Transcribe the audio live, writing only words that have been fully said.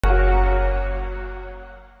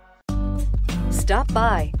Stop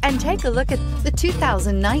by and take a look at the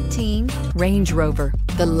 2019 Range Rover.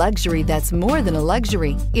 The luxury that's more than a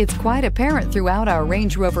luxury. It's quite apparent throughout our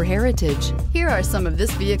Range Rover heritage. Here are some of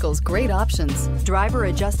this vehicle's great options: driver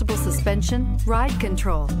adjustable suspension, ride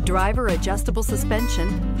control, driver adjustable suspension,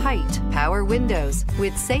 height, power windows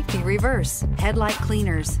with safety reverse, headlight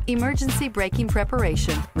cleaners, emergency braking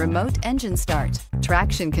preparation, remote engine start,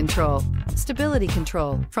 traction control, stability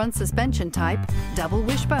control, front suspension type, double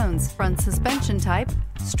wishbones, front suspension type,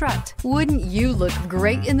 strut. Wouldn't you look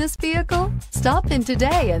great in this vehicle? Stop in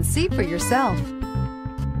today and see for yourself.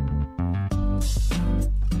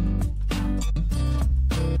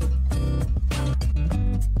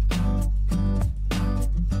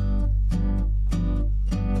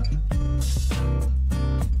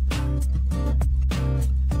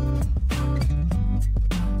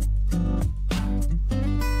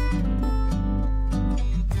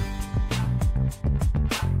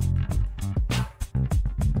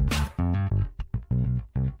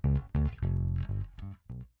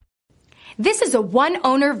 This is a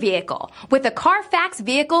one-owner vehicle with a CARFAX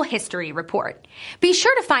Vehicle History Report. Be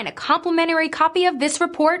sure to find a complimentary copy of this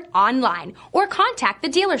report online or contact the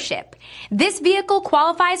dealership. This vehicle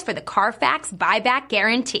qualifies for the CARFAX Buyback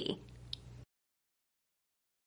Guarantee.